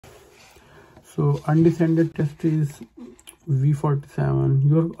So undescended testis V47.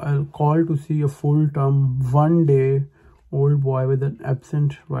 You are called to see a full-term 1-day-old boy with an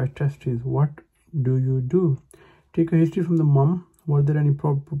absent right testis. What do? Take a history from the mom. Was there any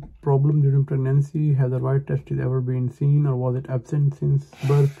problem during pregnancy? Has the right testis ever been seen, or was it absent since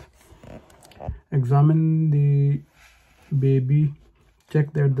birth? Examine the baby.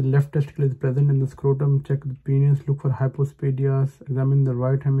 Check that the left testicle is present in the scrotum. Check the penis. Look for hypospadias. Examine the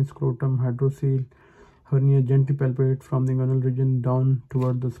right hemiscrotum, hydrocele, hernia. Gently palpate from the inguinal region down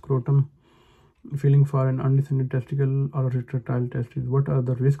toward the scrotum, feeling for an undescended testicle or a retractile testis. What are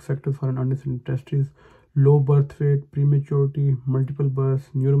the risk factors for an undescended testis? Low birth weight, prematurity, multiple births,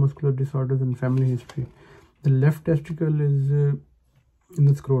 neuromuscular disorders, and family history. The left testicle is in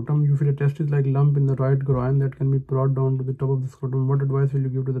the scrotum. You feel a testis-like lump in the right groin that can be brought down to the top of the scrotum. What advice will you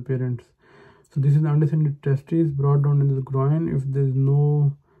give to the parents? So this is the undescended testis brought down into the groin. If there is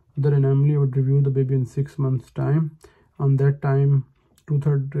no other anomaly, I would review the baby in 6 months' time. On that time,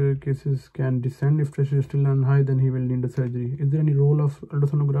 2/3 cases can descend. If testis is still on high, then he will need a surgery. Is there any role of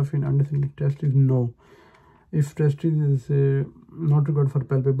ultrasonography in undescended testis? No. If testis is not required for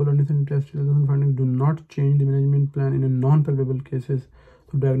palpable undescended testis, ultrasound findings do not change the management plan in a non-palpable cases.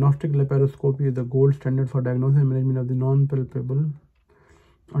 So diagnostic laparoscopy is the gold standard for diagnosis and management of the non-palpable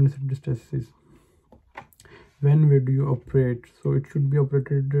undescended testis. When would you operate? So it should be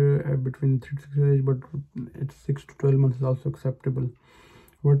operated between 3 to 6 years, but it's 6 to 12 months is also acceptable.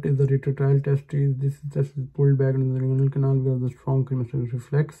 What is the retractile testis? This test is pulled back into the inguinal canal because of the strong cremasteric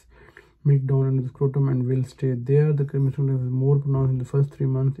reflex. Milk down into the scrotum and will stay there. The cremasteric is more pronounced in the first 3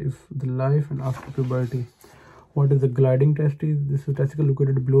 months if the life and after puberty. What is the gliding testis? This is a testicle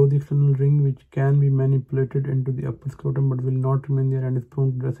located below the external ring, which can be manipulated into the upper scrotum but will not remain there and is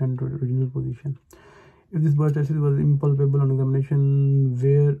prone to descend to its original position. If this birth testis was impalpable on examination,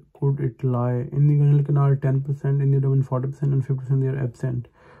 where could it lie? In the inguinal canal 10%, in the abdomen 40%, and 50% they are absent.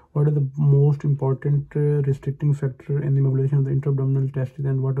 What are the most important restricting factor in the mobilization of the intra-abdominal testis,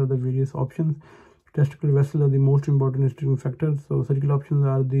 and what are the various options? Testicular vessels are the most important restricting factors. So surgical options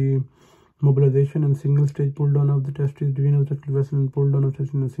are the mobilization and single stage pull down of the testis, division of the testicular vessel and pull down of the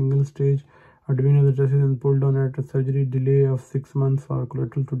testis in a single stage, or division of the testis and pull down at a surgery delay of 6 months for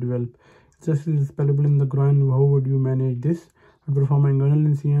collateral to develop. If the testis is palpable in the groin, how would you manage this? To perform an inguinal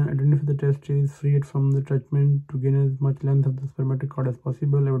incision, identify the testis, free it from the attachment to gain as much length of the spermatic cord as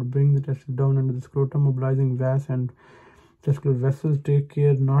possible. I would bring the testis down under the scrotum, mobilizing vas and testicular vessels. Take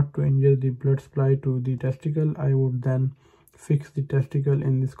care not to injure the blood supply to the testicle. I would then fix the testicle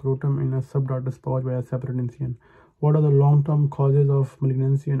in the scrotum in a subdartus pouch by a separate incision. What are the long-term causes of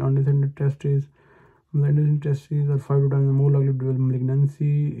malignancy in undescended testes? The undescended testes are 5 times more likely to develop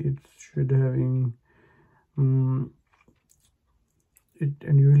malignancy. It should having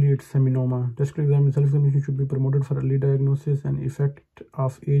and usually it's seminoma. Testicular exam self-examination should be promoted for early diagnosis and effect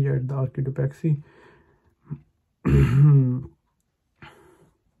of age at the archaeopexy.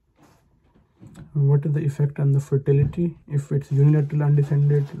 What is the effect on the fertility? If it's unilateral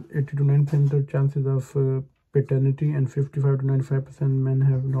undescended, 80 to 90% of chances of paternity, and 55 to 95% men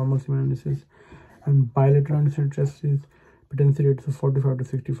have normal semen analysis. And bilateral undescended testes, patency rates of 45 to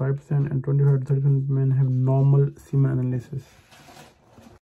 65%, and 25 to 30% men have normal semen analysis.